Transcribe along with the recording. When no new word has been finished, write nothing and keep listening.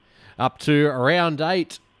up to round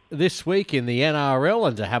 8 this week in the NRL,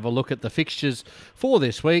 and to have a look at the fixtures for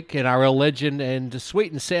this week, NRL legend and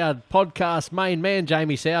Sweet and Soward podcast main man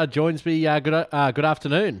Jamie Soward joins me. Good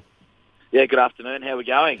afternoon. Yeah, good afternoon. How are we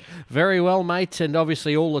going? Very well, mate, and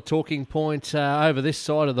obviously all the talking point over this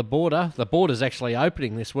side of the border's actually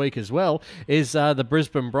opening this week as well, is the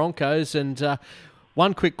Brisbane Broncos. And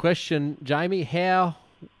one quick question, Jamie, how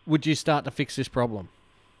would you start to fix this problem?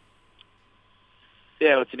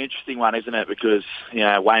 Yeah, well, it's an interesting one, isn't it? Because,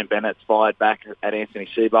 Wayne Bennett's fired back at Anthony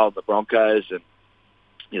Seibold and the Broncos, and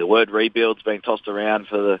the word rebuild's been tossed around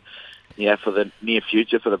for the near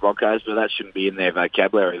future for the Broncos, but that shouldn't be in their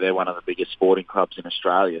vocabulary. They're one of the biggest sporting clubs in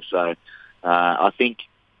Australia. So I think,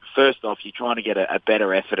 first off, you're trying to get a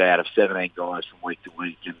better effort out of 17 guys from week to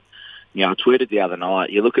week. And, I tweeted the other night,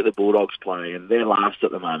 you look at the Bulldogs play, and they're last at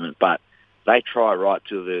the moment, but they try right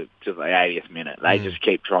to the 80th minute. They just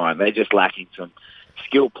keep trying. They're just lacking some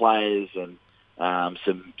skilled players and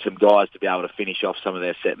some guys to be able to finish off some of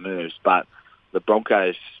their set moves. But the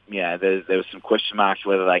Broncos, there was some question marks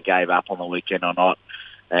whether they gave up on the weekend or not.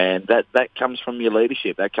 And that comes from your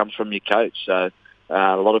leadership. That comes from your coach. So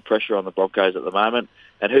a lot of pressure on the Broncos at the moment.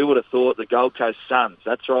 And who would have thought the Gold Coast Suns,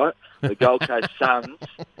 that's right, the Gold Coast Suns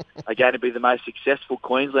are going to be the most successful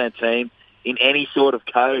Queensland team in any sort of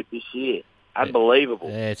code this year. Unbelievable.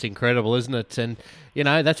 Yeah, it's incredible, isn't it? And,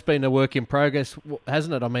 that's been a work in progress,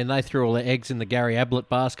 hasn't it? I mean, they threw all their eggs in the Gary Ablett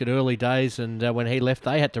basket early days, and when he left,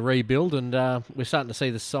 they had to rebuild, and we're starting to see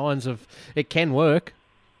the signs of it can work.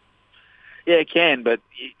 Yeah, it can, but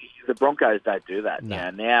the Broncos don't do that.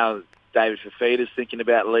 No. Now David Fafita's thinking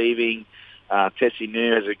about leaving. Tessie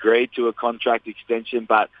New has agreed to a contract extension,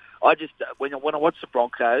 but when I watch the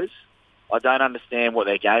Broncos, I don't understand what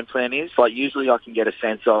their game plan is. Like, usually I can get a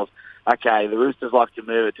sense of, okay, the Roosters like to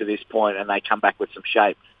move it to this point and they come back with some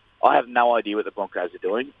shape. I have no idea what the Broncos are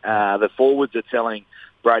doing. The forwards are telling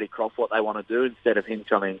Brody Croft what they want to do instead of him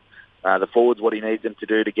telling the forwards what he needs them to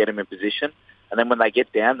do to get him in position. And then when they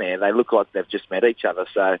get down there, they look like they've just met each other.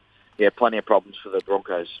 So, yeah, plenty of problems for the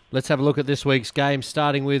Broncos. Let's have a look at this week's game,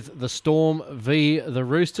 starting with the Storm v. the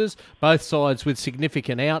Roosters. Both sides with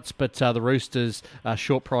significant outs, but the Roosters are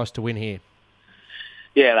short price to win here.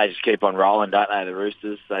 Yeah, they just keep on rolling, don't they, the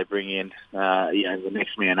Roosters? They bring in, the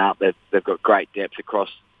next man up. They've got great depth across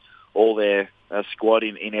all their squad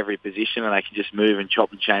in every position, and they can just move and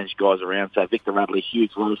chop and change guys around. So Victor Radley,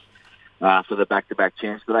 huge loss for the back-to-back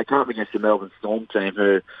chance. But they come up against the Melbourne Storm team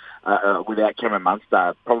who, without Cameron Munster,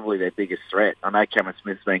 are probably their biggest threat. I know Cameron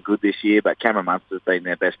Smith's been good this year, but Cameron Munster's been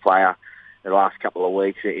their best player in the last couple of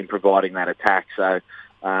weeks in providing that attack. So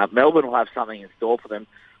Melbourne will have something in store for them.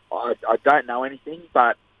 I don't know anything,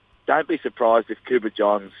 but don't be surprised if Cooper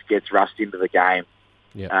Johns gets rushed into the game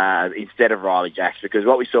instead of Riley Jacks, because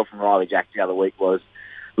what we saw from Riley Jacks the other week was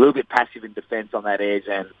a little bit passive in defence on that edge,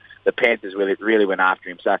 and the Panthers really went after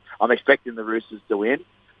him. So I'm expecting the Roosters to win,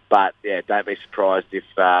 but don't be surprised if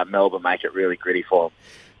Melbourne make it really gritty for them.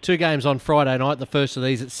 2 games on Friday night, the first of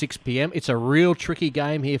these at 6 p.m. It's a real tricky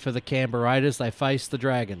game here for the Canberra Raiders. They face the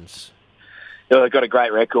Dragons. They've got a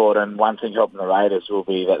great record, and one thing helping the Raiders will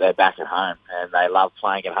be that they're back at home, and they love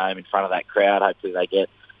playing at home in front of that crowd. Hopefully they get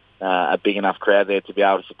a big enough crowd there to be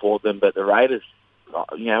able to support them. But the Raiders,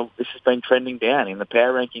 this has been trending down. In the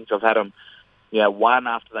power rankings, I've had them, 1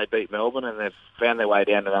 after they beat Melbourne, and they've found their way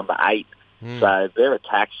down to number 8. So their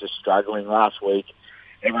attack's just struggling. Last week,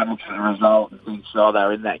 everyone looks at the result and thinks, they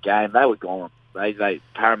were in that game. They were gone.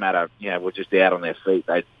 Parramatta, were just out on their feet.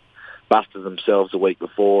 They busted themselves the week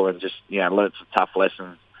before and just, learnt some tough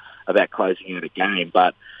lessons about closing out a game.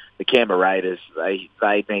 But the Canberra Raiders, they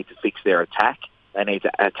need to fix their attack. They need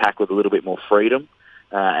to attack with a little bit more freedom,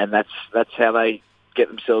 and that's how they get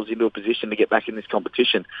themselves into a position to get back in this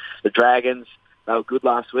competition. The Dragons, they were good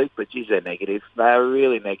last week, but geez, they're negative. They were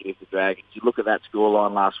really negative, the Dragons. You look at that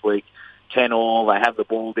scoreline last week, 10-all, they have the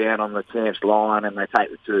ball down on the Camps line and they take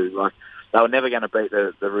the 2. They were never going to beat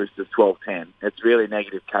the Roosters 12-10. It's really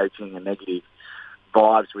negative coaching and negative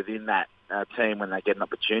vibes within that team when they get an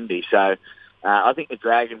opportunity. So I think the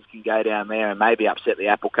Dragons can go down there and maybe upset the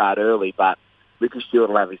apple cart early, but Ricky Stewart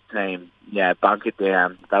will have his team, bunkered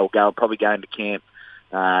down. They'll probably go into camp,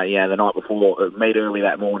 the night before, meet early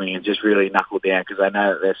that morning and just really knuckle down because they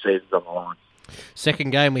know that their season's on the line.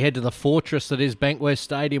 Second game, we head to the fortress that is Bankwest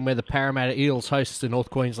Stadium, where the Parramatta Eels host the North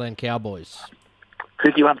Queensland Cowboys.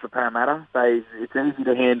 Tricky one for Parramatta. It's easy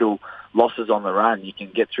to handle losses on the run. You can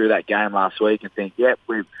get through that game last week and think,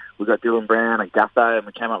 we've got Dylan Brown and Gutho, and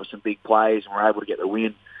we came up with some big plays and we're able to get the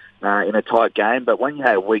win in a tight game. But when you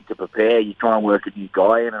have a week to prepare, you try and work a new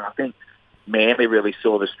guy in, and I think Manly really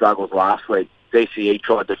saw the struggles last week. DCE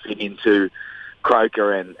tried to fit into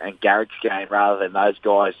Croker and Garrick's game rather than those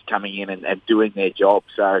guys coming in and doing their job.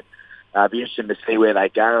 So it'll be interesting to see where they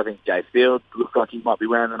go. I think Jay Field looks like he might be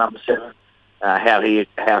wearing the number 7. How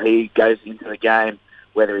he goes into the game,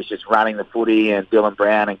 whether he's just running the footy and Dylan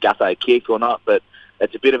Brown and Gutho kick or not. But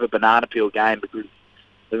it's a bit of a banana peel game because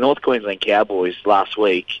the North Queensland Cowboys last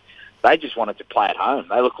week, they just wanted to play at home.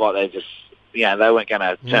 They looked like they just, they weren't going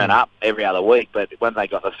to turn up every other week. But when they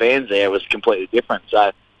got the fans there, it was completely different.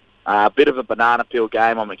 So a bit of a banana peel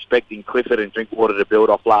game. I'm expecting Clifford and Drinkwater to build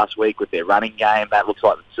off last week with their running game. That looks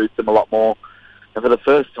like it suits them a lot more. And for the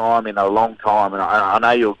first time in a long time, and I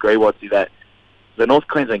know you'll agree, Watsy, that the North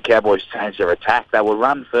Queensland Cowboys changed their attack. They will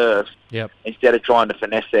run first instead of trying to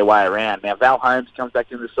finesse their way around. Now, Val Holmes comes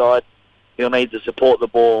back in the side. He'll need to support the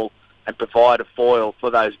ball and provide a foil for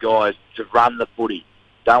those guys to run the footy.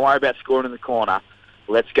 Don't worry about scoring in the corner.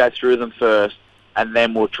 Let's go through them first, and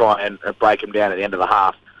then we'll try and break them down at the end of the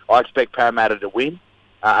half. I expect Parramatta to win,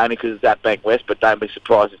 only because it's at Bank West, but don't be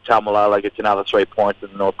surprised if Tamalolo gets another 3 points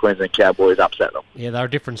and the North Queensland Cowboys upset them. Yeah, they're a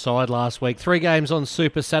different side last week. 3 games on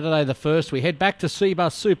Super Saturday the first. We head back to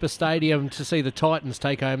Seabus Super Stadium to see the Titans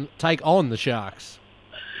take on the Sharks.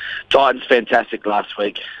 Titans fantastic last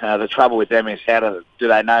week. The trouble with them is do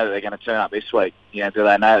they know that they're going to turn up this week? Do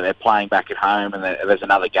they know that they're playing back at home and there's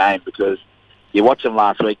another game? Because you watch them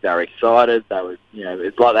last week, they were excited. They were,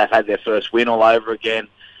 it's like they've had their first win all over again.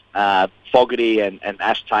 Fogarty and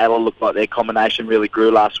Ash Taylor looked like their combination really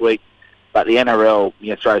grew last week. But the NRL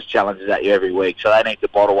throws challenges at you every week, so they need to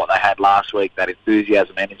bottle what they had last week, that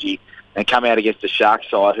enthusiasm, energy, and come out against the Sharks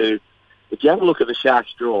side who, if you have a look at the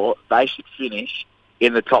Sharks draw, they should finish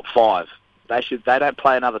in the top 5. They don't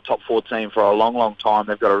play another top 4 team for a long, long time.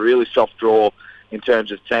 They've got a really soft draw in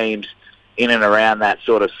terms of teams in and around that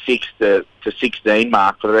sort of 6 to 16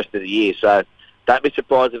 mark for the rest of the year. So don't be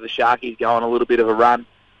surprised if the Sharkies go on a little bit of a run.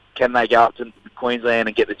 Can they go up to Queensland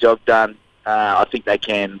and get the job done? I think they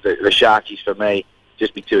can. The Sharkies, for me,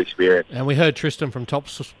 just be too experienced. And we heard Tristan from Top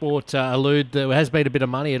Sport allude there has been a bit of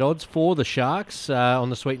money at odds for the Sharks on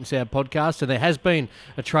the Sweet and Sour podcast, and there has been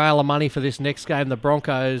a trail of money for this next game. The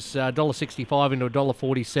Broncos $1.65 into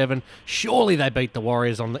 $1.47. Surely they beat the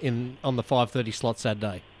Warriors on the 5:30 slot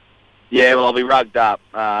Saturday. Yeah, well, I'll be rugged up.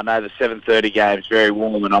 I know the 7:30 game is very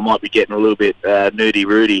warm, and I might be getting a little bit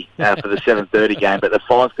nudie-rooty for the 7:30 game. But the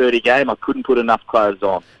 5:30 game, I couldn't put enough clothes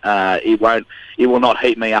on. It will not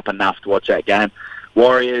heat me up enough to watch that game.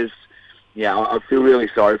 Warriors, I feel really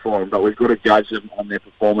sorry for them, but we've got to judge them on their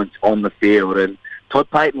performance on the field. And Todd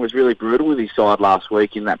Payton was really brutal with his side last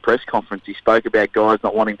week in that press conference. He spoke about guys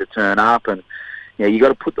not wanting to turn up, and you got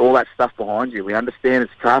to put all that stuff behind you. We understand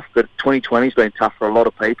it's tough, but 2020's been tough for a lot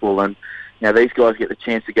of people, and these guys get the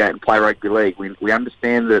chance to go out and play rugby league. We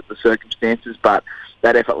understand the circumstances, but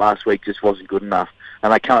that effort last week just wasn't good enough,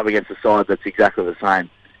 and they come up against a side that's exactly the same.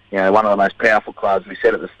 One of the most powerful clubs, we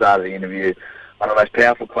said at the start of the interview, one of the most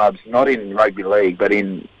powerful clubs, not in rugby league, but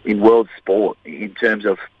in world sport, in terms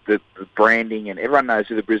of the branding, and everyone knows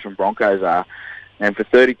who the Brisbane Broncos are. And for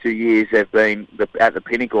 32 years, they've been at the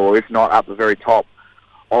pinnacle, or if not up the very top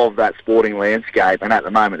of that sporting landscape. And at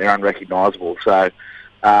the moment, they're unrecognisable. So,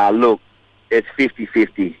 look, it's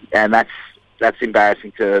 50-50, and that's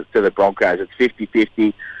embarrassing to the Broncos. It's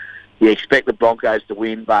 50-50. You expect the Broncos to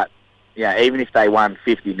win, but even if they won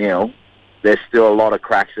 50-0, there's still a lot of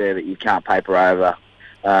cracks there that you can't paper over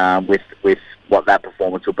with what that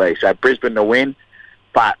performance will be. So Brisbane to win,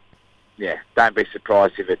 but don't be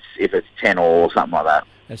surprised if it's 10 or something like that.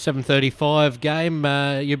 A 7:35 game,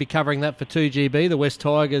 you'll be covering that for 2GB, the West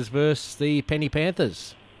Tigers versus the Penny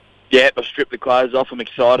Panthers. Yeah, I've stripped the clothes off. I'm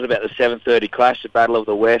excited about the 7:30 clash, the Battle of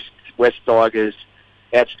the West. West Tigers,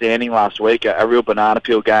 outstanding last week. A real banana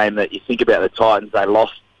peel game that you think about the Titans. They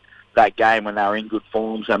lost that game when they were in good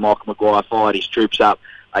form, so Michael Maguire fired his troops up.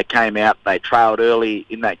 They came out, they trailed early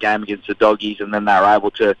in that game against the Doggies, and then they were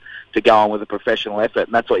able to go on with a professional effort,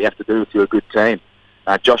 and that's what you have to do if you're a good team.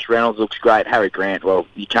 Josh Reynolds looks great. Harry Grant, well,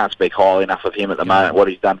 you can't speak highly enough of him at the moment, what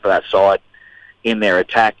he's done for that side in their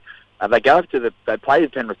attack. They play the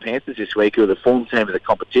Penrith Panthers this week, who are the form team of the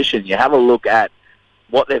competition. You have a look at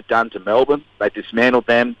what they've done to Melbourne. They dismantled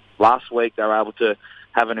them. Last week they were able to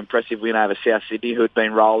have an impressive win over South Sydney, who had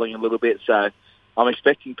been rolling a little bit. So I'm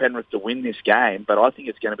expecting Penrith to win this game, but I think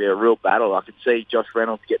it's going to be a real battle. I could see Josh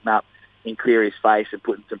Reynolds getting up in Cleary's face and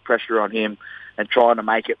putting some pressure on him and trying to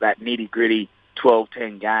make it that nitty-gritty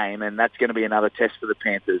 12-10 game, and that's going to be another test for the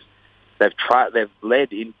Panthers. They've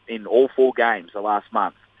led in all 4 games the last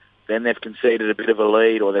month. Then they've conceded a bit of a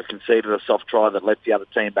lead, or they've conceded a soft try that lets the other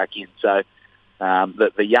team back in. So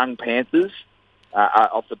the young Panthers,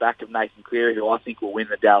 off the back of Nathan Cleary, who I think will win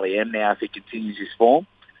the Dally M now if he continues his form,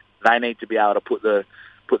 they need to be able to put the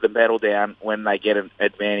medal down when they get an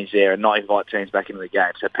advantage there and not invite teams back into the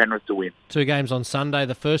game. So Penrith to win. 2 games on Sunday.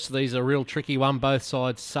 The first of these are a real tricky one. Both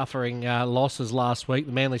sides suffering losses last week.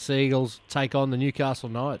 The Manly Sea Eagles take on the Newcastle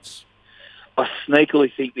Knights. I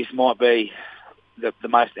sneakily think this might be the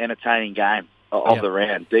most entertaining game of the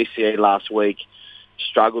round. DCE last week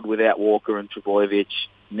struggled without Walker and Trbojevic.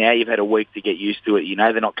 Now you've had a week to get used to it. You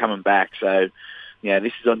know they're not coming back. So,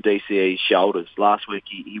 this is on DCE's shoulders. Last week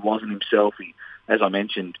he wasn't himself. As I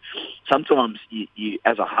mentioned, sometimes you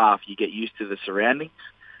as a half, you get used to the surroundings,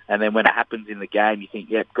 and then when it happens in the game, you think,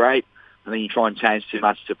 yep, great, and then you try and change too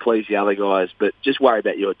much to please the other guys. But just worry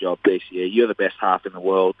about your job, DCE. You're the best half in the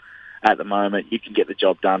world at the moment. You can get the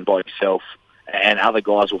job done by yourself, and other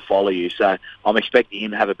guys will follow you. So I'm expecting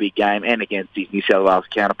him to have a big game, and against his New South Wales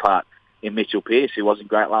counterpart in Mitchell Pearce, who wasn't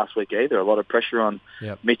great last week either. A lot of pressure on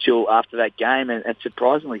Mitchell after that game, and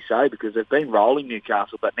surprisingly so, because they've been rolling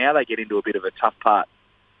Newcastle, but now they get into a bit of a tough part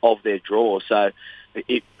of their draw. So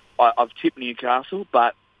I've tipped Newcastle,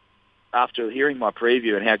 but after hearing my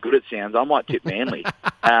preview and how good it sounds, I might tip Manly.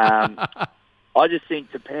 I just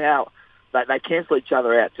think Tapau, they cancel each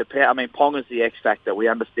other out. Tapau, I mean, Ponga's the X factor. We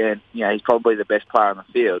understand, he's probably the best player on the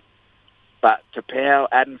field. But Tapau,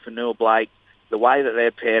 Adam Fanua-Blake, the way that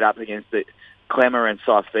they're paired up against the Clemmer and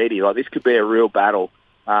Saifidi, this could be a real battle.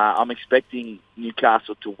 I'm expecting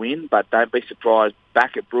Newcastle to win, but don't be surprised.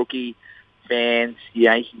 Back at Brookie, fans, you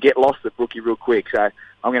can get lost at Brookie real quick. So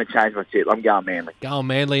I'm going to change my tip. I'm going Manly. Going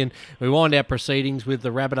Manly, and we wind our proceedings with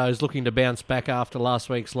the Rabbitohs looking to bounce back after last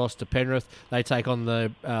week's loss to Penrith. They take on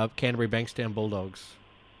the Canterbury Bankstown Bulldogs.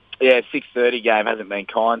 Yeah, 6:30 game hasn't been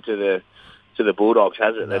kind to the Bulldogs,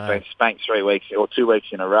 has it? No. They've been spanked 3 weeks or 2 weeks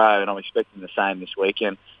in a row, and I'm expecting the same this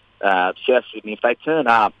weekend. South Sydney, if they turn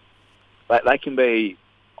up, they can be.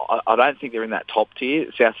 I don't think they're in that top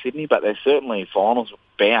tier, South Sydney, but they're certainly finals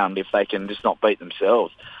bound if they can just not beat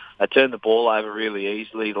themselves. They turn the ball over really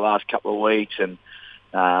easily the last couple of weeks, and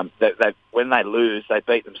when they lose, they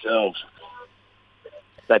beat themselves.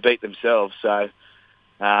 So,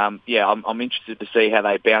 I'm interested to see how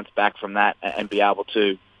they bounce back from that and be able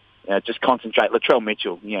to just concentrate. Latrell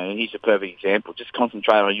Mitchell, he's a perfect example. Just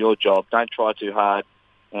concentrate on your job. Don't try too hard,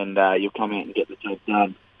 and you'll come out and get the job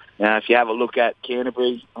done. Now, if you have a look at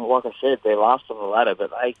Canterbury, like I said, they're last on the ladder,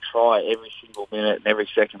 but they try every single minute and every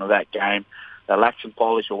second of that game. They lack some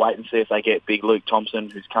polish. We'll wait and see if they get big Luke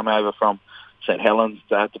Thompson, who's come over from St Helens,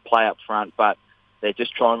 to play up front. But they're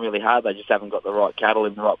just trying really hard. They just haven't got the right cattle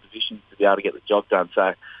in the right positions to be able to get the job done.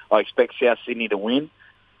 So I expect South Sydney to win.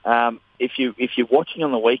 If you're watching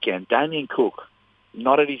on the weekend, Damien Cook,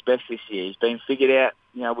 not at his best this year. He's been figured out.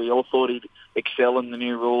 We all thought he'd excel in the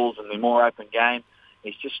new rules and the more open game.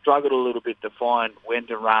 He's just struggled a little bit to find when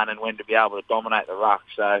to run and when to be able to dominate the ruck.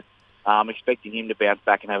 So I'm expecting him to bounce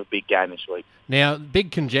back and have a big game this week. Now, big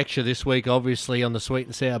conjecture this week, obviously, on the Sweet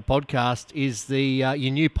and Sour podcast is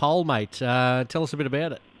your new poll, mate. Tell us a bit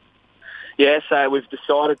about it. Yeah, so we've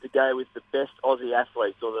decided to go with the best Aussie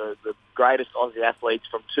athletes, or the greatest Aussie athletes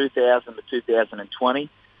from 2000 to 2020.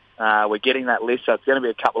 We're getting that list, so it's going to be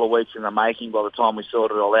a couple of weeks in the making by the time we sort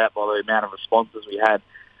it all out, by the amount of responses we had.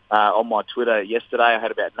 On my Twitter yesterday, I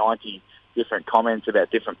had about 90 different comments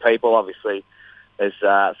about different people. Obviously, there's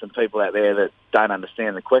some people out there that don't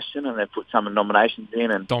understand the question, and they've put some nominations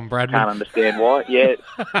in and Don Bradman. Can't understand why. Yeah,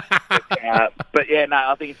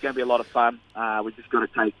 I think it's going to be a lot of fun. We've just got to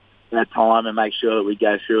take our time and make sure that we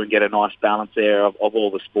go through and get a nice balance there of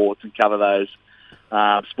all the sports and cover those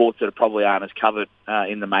sports that probably aren't as covered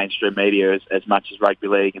in the mainstream media as much as rugby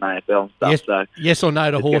league and AFL and stuff. Yes, so yes or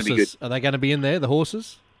no to horses? Are they going to be in there, the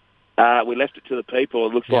horses? We left it to the people.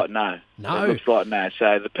 It looks like no. No. It looks like no.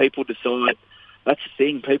 So the people decide. That's the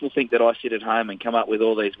thing. People think that I sit at home and come up with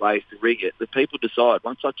all these ways to rig it. The people decide.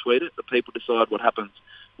 Once I tweet it, the people decide what happens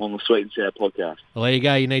on the Sweet and Sour podcast. Well, there you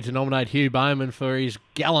go. You need to nominate Hugh Bowman for his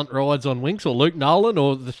gallant rides on Winx, or Luke Nolan,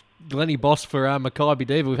 or the Glennie Boss for Mackay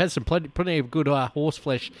Diva. We've had some plenty of good horse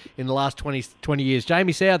flesh in the last 20 years.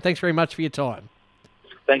 Jamie Soward, thanks very much for your time.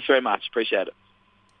 Thanks very much. Appreciate it.